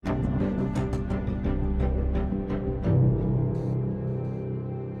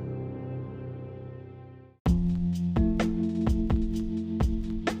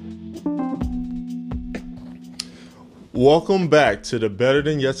Welcome back to the Better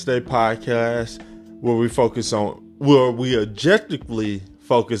Than Yesterday podcast, where we objectively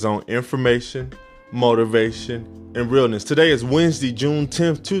focus on information, motivation, and realness. Today is Wednesday, June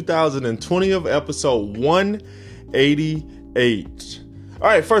 10th, 2020 of episode 188. All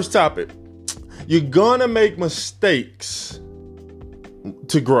right, first topic. You're gonna make mistakes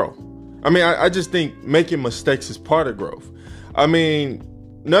to grow. I just think making mistakes is part of growth.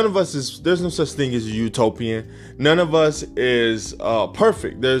 None of us there's no such thing as a utopian. None of us is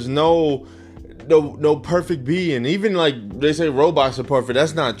perfect. There's no perfect being. Even like they say robots are perfect.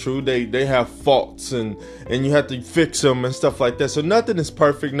 That's not true. They have faults and you have to fix them and stuff like that. So nothing is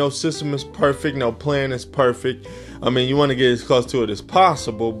perfect. No system is perfect. No plan is perfect. You want to get as close to it as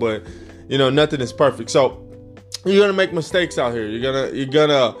possible, but nothing is perfect. So you're gonna make mistakes out here. You're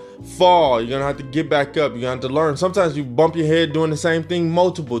gonna fall. You're gonna have to get back up. You're gonna have to learn. Sometimes you bump your head doing the same thing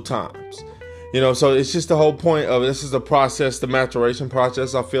multiple times. So it's just the whole point of this is the process, the maturation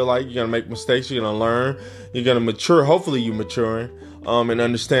process. I feel like you're gonna make mistakes. You're gonna learn. You're gonna mature. Hopefully you're maturing and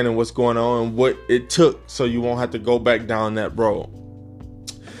understanding what's going on and what it took, so you won't have to go back down that road.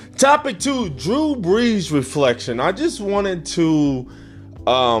 Topic 2: Drew Brees reflection. I just wanted to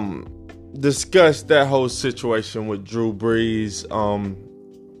discuss that whole situation with Drew Brees.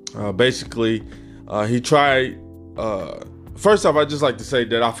 Basically, he tried. First off, I just like to say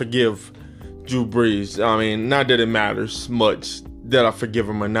that I forgive Drew Brees. Not that it matters much that I forgive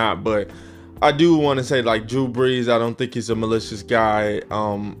him or not, but I do want to say, like, Drew Brees, I don't think he's a malicious guy.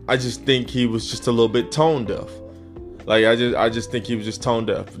 I just think he was just a little bit tone deaf. Like, I just think he was just tone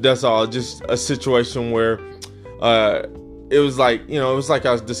deaf. That's all. Just a situation where it was like, it was like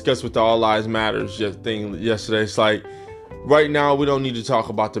I was discussed with the All Lives Matters thing yesterday. It's like, right now we don't need to talk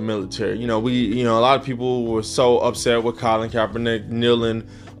about the military. A lot of people were so upset with Colin Kaepernick kneeling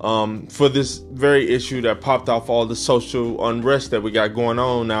for this very issue that popped off all the social unrest that we got going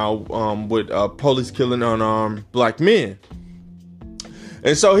on now with police killing unarmed black men.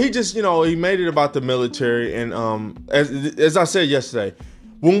 And so he just, he made it about the military. And as I said yesterday,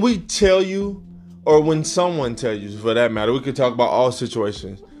 when we tell you, or when someone tells you, for that matter, we could talk about all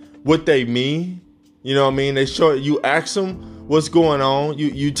situations, what they mean. They show you, ask them what's going on.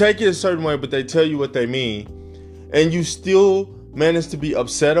 You take it a certain way, but they tell you what they mean, and you still manage to be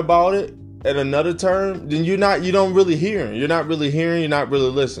upset about it at another term. Then you don't really hear. You're not really hearing. You're not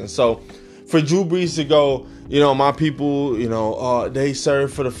really listening. So for Drew Brees to go, my people, they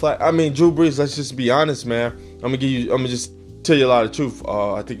serve for the flag. Drew Brees, let's just be honest, man. I'm gonna just tell you a lot of truth.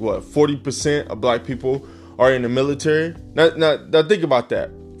 I think 40% of black people are in the military. Now think about that.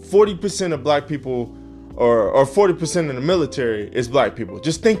 40% of black people, or 40% in the military is black people.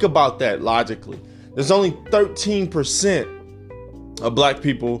 Just think about that logically. There's only 13% of black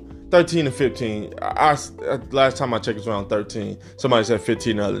people, 13 to 15. Last time I checked, it was around 13. Somebody said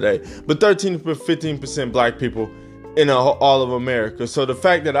 15 the other day. But 13 to 15% black people in all of America. So the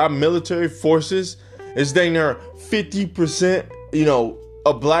fact that our military forces is dang near 50%,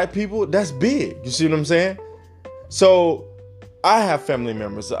 of black people, that's big. You see what I'm saying? So I have family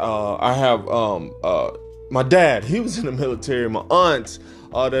members. I have my dad. He was in the military. My aunts.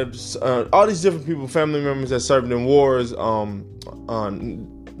 All these different people, family members that served in wars. Not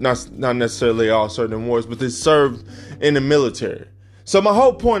necessarily all served in wars, but they served in the military. So my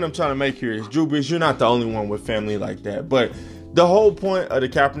whole point I'm trying to make here is, Drew Brees, you're not the only one with family like that. But the whole point of the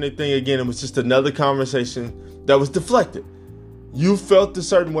Kaepernick thing, again, it was just another conversation that was deflected. You felt a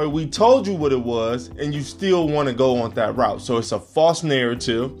certain way. We told you what it was, and you still want to go on that route. So it's a false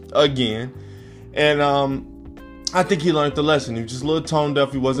narrative, again. And I think he learned the lesson. He was just a little tone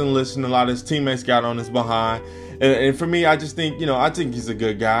deaf. He wasn't listening. A lot of his teammates got on his behind. And for me, I just think, I think he's a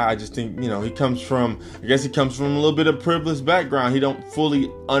good guy. I just think, he comes from a little bit of privileged background. He don't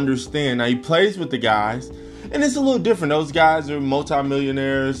fully understand. Now, he plays with the guys, and it's a little different. Those guys are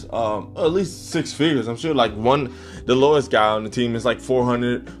multimillionaires, at least six figures. I'm sure the lowest guy on the team is like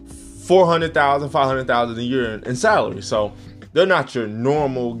 $400,000, $500,000 a year in salary. So they're not your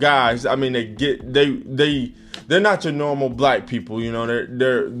normal guys. They're not your normal black people.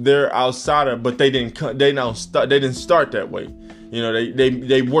 They're outsider, but they didn't start that way.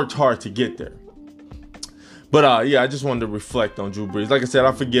 They worked hard to get there. But I just wanted to reflect on Drew Brees. Like I said,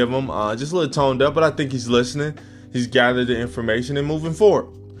 I forgive him. Just a little toned up, but I think he's listening. He's gathered the information and moving forward.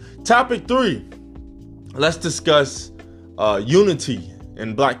 Topic 3. Let's discuss unity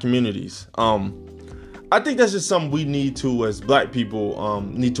in black communities. I think that's just something we need to, as black people,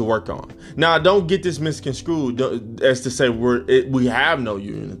 need to work on. Now, don't get this misconstrued as to say we have no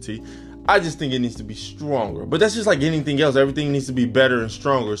unity. I just think it needs to be stronger. But that's just like anything else. Everything needs to be better and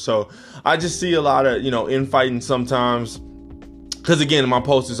stronger. So I just see a lot of, infighting sometimes. Because again, my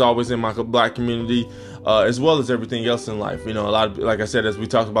post is always in my black community, as well as everything else in life. A lot of, like I said, as we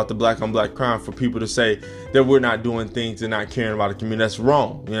talked about the black on black crime, for people to say that we're not doing things and not caring about the community, that's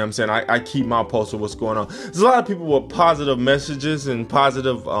wrong. You know what I'm saying? I keep my post of what's going on. There's a lot of people with positive messages and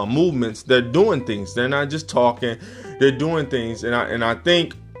positive movements. They're doing things. They're not just talking. They're doing things. And I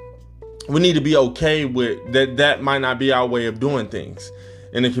think we need to be okay with that. That might not be our way of doing things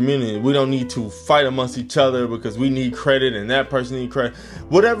in the community. We don't need to fight amongst each other because we need credit and that person needs credit.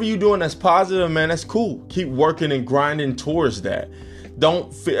 Whatever you're doing that's positive, man, that's cool. Keep working and grinding towards that.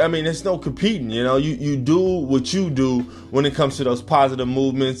 There's no competing, you do what you do when it comes to those positive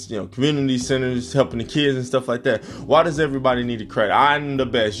movements, community centers, helping the kids and stuff like that. Why does everybody need the credit? I'm the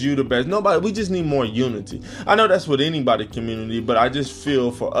best, you the best. Nobody. We just need more unity. I know that's with anybody community, but I just feel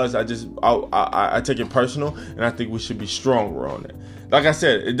for us, I take it personal, and I think we should be stronger on it. Like I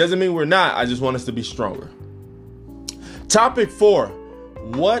said, it doesn't mean we're not. I just want us to be stronger. Topic 4.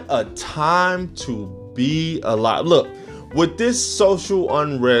 What a time to be alive. Look, with this social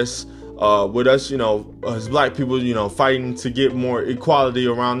unrest, with us, as black people, fighting to get more equality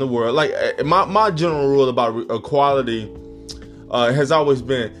around the world. Like my general rule about equality has always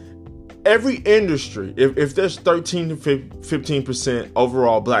been every industry. If there's 13 to 15%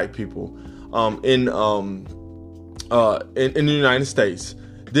 overall black people in the United States,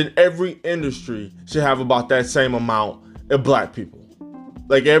 then every industry should have about that same amount of black people.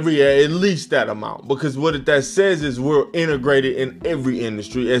 Like at least that amount. Because what that says is we're integrated in every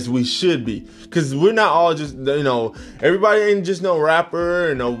industry as we should be. Because we're not all just, everybody ain't just no rapper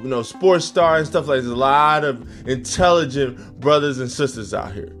and no sports star and stuff like that. There's a lot of intelligent brothers and sisters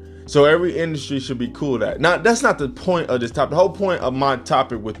out here. So every industry should be cool with that. Now, that's not the point of this topic. The whole point of my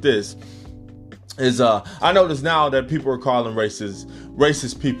topic with this is I notice now that people are calling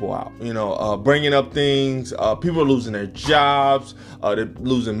racist people out, bringing up things. People are losing their jobs, they're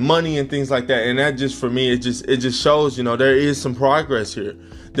losing money and things like that. And that just, for me, it just shows, there is some progress here.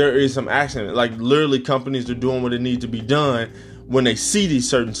 There is some action. Like literally companies are doing what it needs to be done when they see these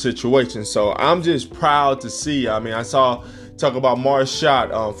certain situations. So I'm just proud to see. I saw talk about Mars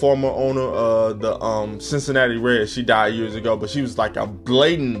Schott, former owner of the Cincinnati Reds. She died years ago, but she was like a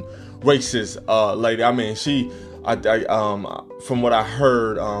blatant racist lady. From what I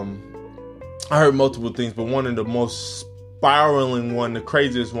heard multiple things, but one of the most spiraling one, the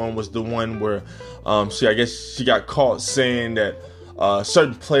craziest one, was the one where she got caught saying that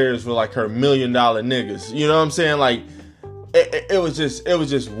certain players were like her $1 million niggas. You know what I'm saying? Like it was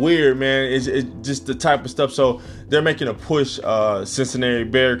just weird, man. It's just the type of stuff. So they're making a push. Cincinnati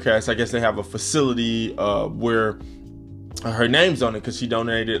Bearcats, I guess they have a facility where her name's on it because she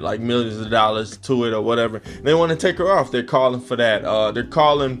donated like millions of dollars to it or whatever. And they want to take her off. They're calling for that. They're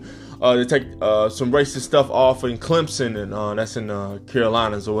calling to take some racist stuff off in Clemson, and that's in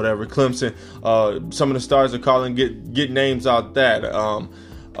Carolinas or whatever. Clemson. Some of the stars are calling get names out that.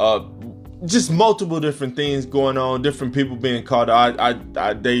 Just multiple different things going on. Different people being called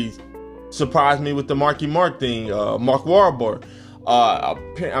out. They surprised me with the Marky Mark thing. Mark Wahlberg.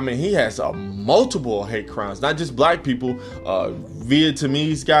 He has multiple hate crimes, not just black people.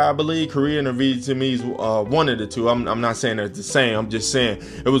 Vietnamese guy, I believe, Korean or Vietnamese, one of the two. I'm not saying they're the same. I'm just saying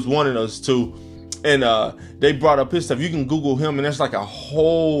it was one of those two. And they brought up his stuff. You can Google him, and there's like a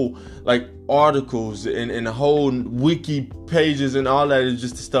whole articles and the whole wiki pages and all that is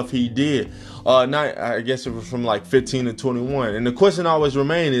just the stuff he did. I guess it was from 15 to 21. And the question always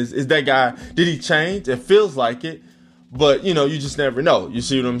remains is that guy, did he change? It feels like it. But, you just never know. You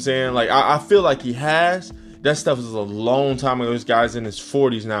see what I'm saying? I feel like he has. That stuff is a long time ago. This guy's in his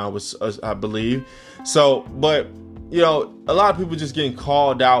 40s now, I believe. So, but, a lot of people just getting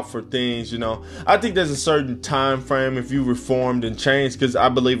called out for things, I think there's a certain time frame if you reformed and changed, because I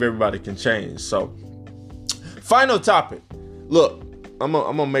believe everybody can change. So, final topic. Look, I'm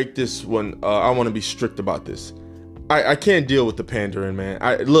gonna make this one. I want to be strict about this. I can't deal with the pandering, man.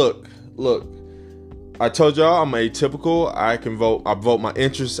 Look. I told y'all I'm atypical. I can vote. I vote my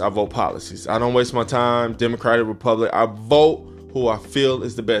interests. I vote policies. I don't waste my time. Democratic, Republic. I vote who I feel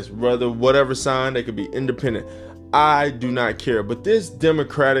is the best. Whatever sign, they could be independent. I do not care. But this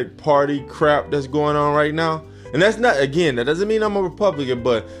Democratic Party crap that's going on right now, and that's not, again, that doesn't mean I'm a Republican,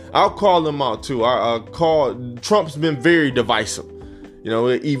 but I'll call them out too. Trump's been very divisive.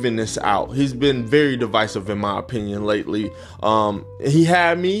 even this out. He's been very divisive in my opinion lately. He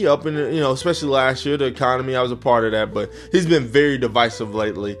had me up in especially last year, the economy, I was a part of that, but he's been very divisive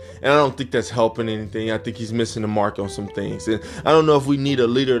lately, and I don't think that's helping anything. I think he's missing the mark on some things, and I don't know if we need a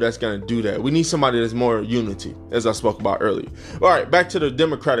leader that's going to do that. We need somebody that's more unity, as I spoke about earlier. All right, back to the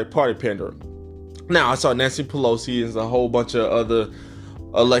Democratic Party pandering. Now, I saw Nancy Pelosi and a whole bunch of other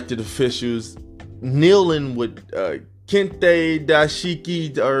elected officials kneeling with Kente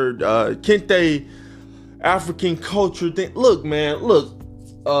Dashiki or Kente African culture thing. Look, man, I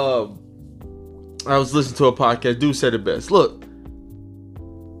was listening to a podcast. Dude said it best. Look,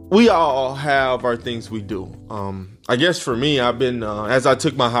 we all have our things we do. I guess for me, I've been as I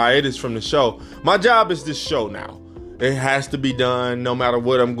took my hiatus from the show, my job is this show now. It has to be done no matter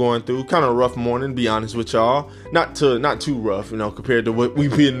what I'm going through. Kind of a rough morning, be honest with y'all. Not too rough, compared to what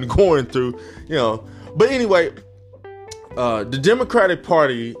we've been going through, But anyway, the Democratic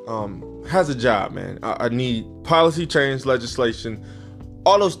Party has a job, man. I need policy change, legislation,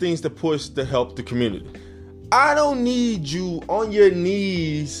 all those things to push to help the community. I don't need you on your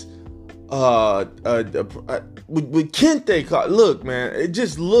knees with Kente. Look, man, it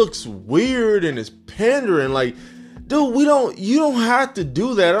just looks weird and it's pandering. Like, dude, you don't have to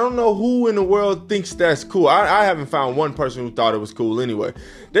do that. I don't know who in the world thinks that's cool. I haven't found one person who thought it was cool anyway.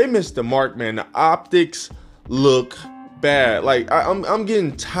 They missed the mark, man. The optics look bad. Like, I'm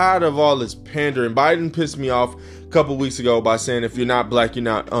getting tired of all this pandering. Biden pissed me off a couple weeks ago by saying if you're not black, you're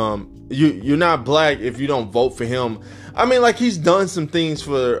not you're not black if you don't vote for him. I mean, like, he's done some things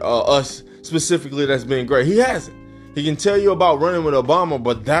for us specifically that's been great. He hasn't. He can tell you about running with Obama,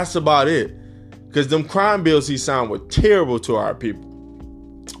 but that's about it. Because them crime bills he signed were terrible to our people.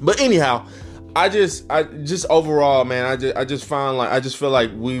 But anyhow, I just overall, man, I just feel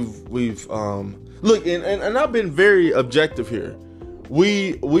like we've look, and I've been very objective here.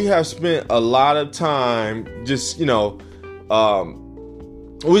 We have spent a lot of time just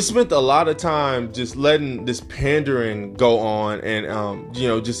we spent a lot of time just letting this pandering go on, and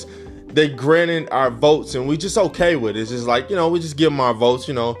just they granted our votes, and we just okay with it. It's just like, we just give them our votes.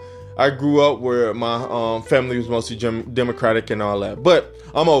 I grew up where my family was mostly Democratic and all that. But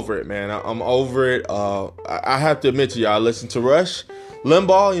I'm over it, man. I'm over it. I have to admit to you, I listen to Rush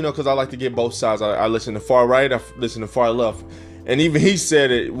Limbaugh, because I like to get both sides. I listen to far right, I listen to far left. And even he said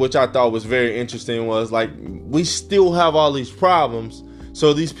it, which I thought was very interesting, was like, we still have all these problems.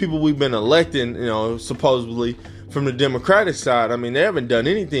 So these people we've been electing, supposedly from the Democratic side, I mean, they haven't done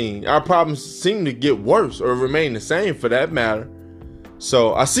anything. Our problems seem to get worse or remain the same for that matter.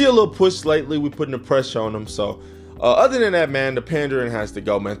 So I see a little push lately. We're putting the pressure on them. So other than that, man, the pandering has to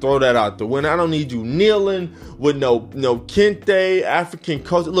go, man. Throw that out the window. I don't need you kneeling with no Kente African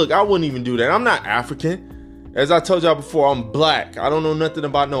culture. Look, I wouldn't even do that. I'm not African. As I told y'all before, I'm black. I don't know nothing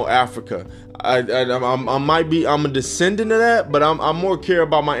about no Africa. I'm a descendant of that, but I'm more care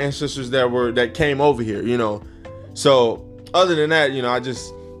about my ancestors that came over here, So other than that, I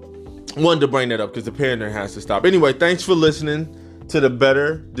just wanted to bring that up because the pandering has to stop. Anyway, thanks for listening to the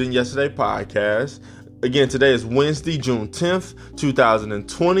Better Than Yesterday podcast. Again, today is Wednesday, June 10th,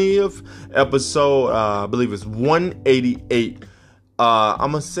 2020, episode, I believe it's 188.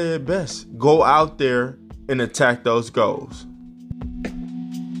 I'm going to say it best. Go out there and attack those goals.